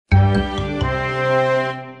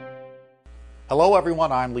Hello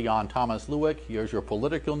everyone, I'm Leon Thomas Lewick. Here's your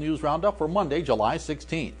political news roundup for Monday, July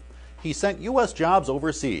 16th. He sent U.S. jobs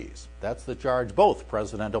overseas. That's the charge both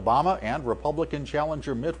President Obama and Republican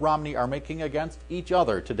challenger Mitt Romney are making against each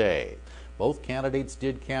other today. Both candidates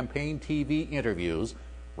did campaign TV interviews.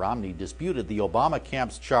 Romney disputed the Obama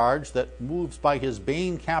camp's charge that moves by his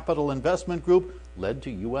Bain Capital Investment Group led to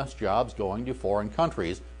U.S. jobs going to foreign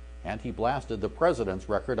countries, and he blasted the president's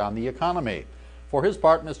record on the economy. For his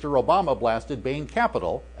part, Mr. Obama blasted Bain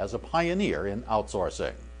Capital as a pioneer in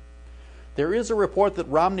outsourcing. There is a report that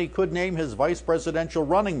Romney could name his vice presidential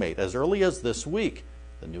running mate as early as this week.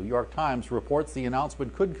 The New York Times reports the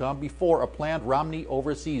announcement could come before a planned Romney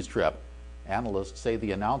overseas trip. Analysts say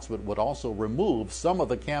the announcement would also remove some of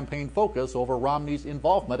the campaign focus over Romney's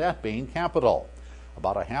involvement at Bain Capital.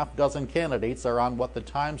 About a half dozen candidates are on what the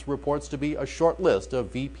Times reports to be a short list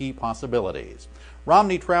of VP possibilities.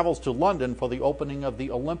 Romney travels to London for the opening of the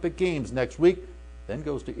Olympic Games next week, then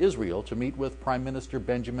goes to Israel to meet with Prime Minister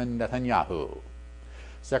Benjamin Netanyahu.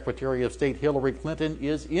 Secretary of State Hillary Clinton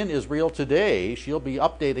is in Israel today. She'll be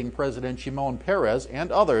updating President Shimon Peres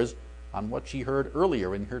and others on what she heard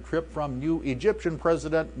earlier in her trip from new Egyptian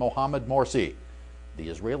President Mohamed Morsi. The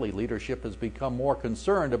Israeli leadership has become more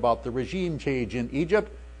concerned about the regime change in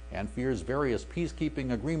Egypt and fears various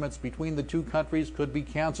peacekeeping agreements between the two countries could be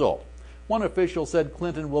canceled. One official said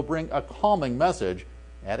Clinton will bring a calming message,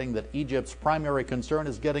 adding that Egypt's primary concern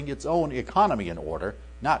is getting its own economy in order,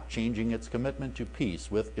 not changing its commitment to peace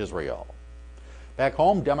with Israel. Back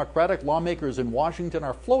home, Democratic lawmakers in Washington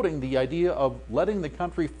are floating the idea of letting the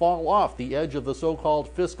country fall off the edge of the so-called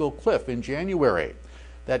fiscal cliff in January.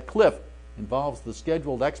 That cliff involves the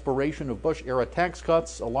scheduled expiration of Bush-era tax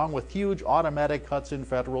cuts, along with huge automatic cuts in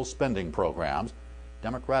federal spending programs.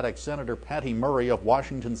 Democratic Senator Patty Murray of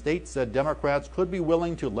Washington State said Democrats could be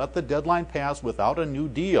willing to let the deadline pass without a new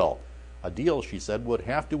deal. A deal, she said, would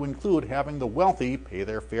have to include having the wealthy pay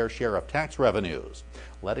their fair share of tax revenues.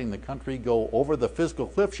 Letting the country go over the fiscal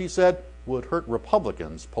cliff, she said, would hurt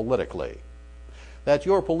Republicans politically. That's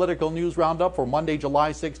your political news roundup for Monday,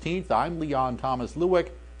 July 16th. I'm Leon Thomas Lewick.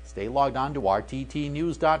 Stay logged on to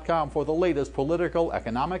rttnews.com for the latest political,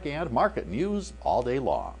 economic, and market news all day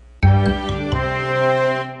long.